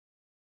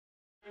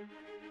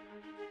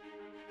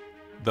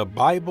The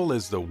Bible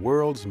is the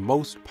world's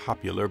most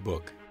popular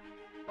book.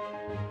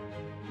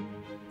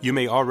 You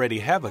may already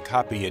have a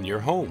copy in your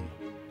home.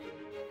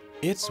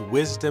 Its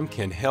wisdom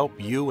can help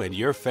you and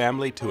your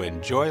family to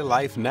enjoy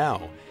life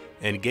now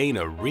and gain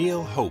a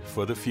real hope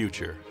for the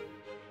future.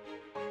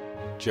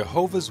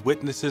 Jehovah's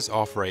Witnesses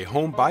offer a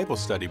home Bible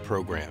study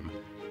program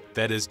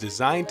that is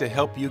designed to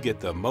help you get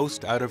the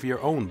most out of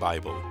your own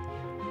Bible.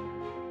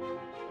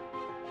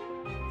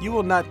 You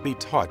will not be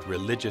taught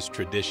religious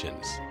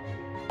traditions,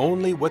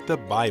 only what the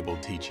Bible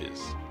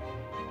teaches.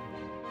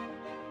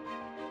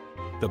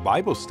 The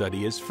Bible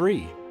study is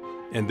free,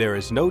 and there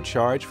is no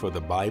charge for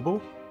the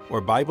Bible or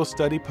Bible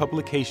study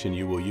publication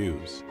you will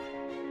use.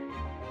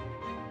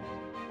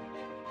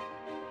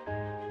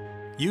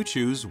 You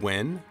choose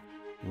when,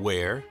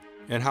 where,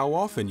 and how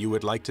often you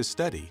would like to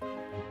study.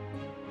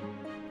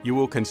 You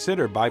will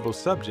consider Bible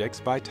subjects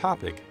by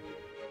topic.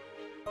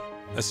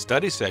 A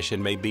study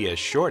session may be as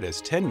short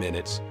as 10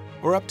 minutes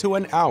or up to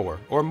an hour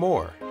or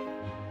more.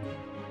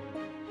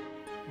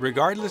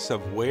 Regardless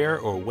of where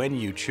or when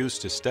you choose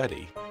to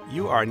study,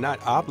 you are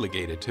not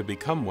obligated to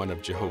become one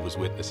of Jehovah's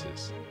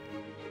Witnesses.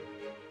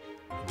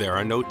 There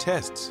are no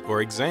tests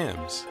or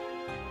exams,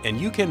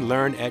 and you can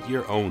learn at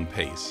your own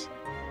pace.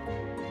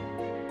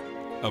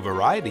 A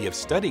variety of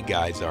study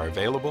guides are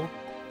available,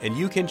 and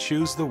you can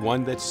choose the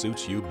one that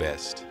suits you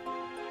best.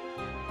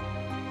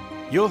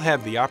 You'll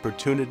have the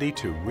opportunity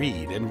to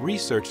read and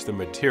research the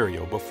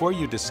material before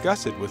you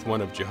discuss it with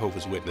one of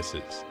Jehovah's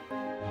Witnesses.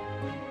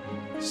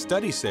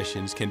 Study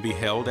sessions can be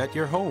held at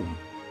your home,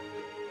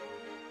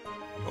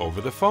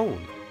 over the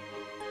phone,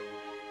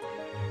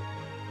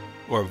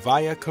 or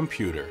via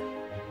computer.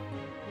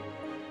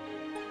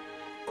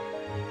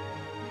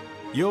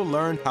 You'll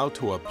learn how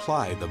to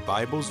apply the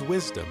Bible's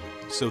wisdom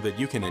so that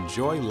you can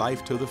enjoy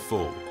life to the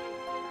full.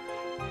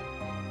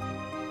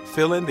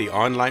 Fill in the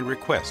online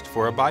request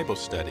for a Bible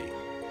study,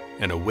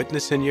 and a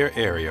witness in your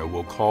area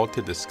will call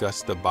to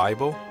discuss the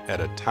Bible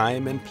at a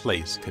time and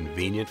place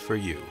convenient for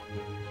you.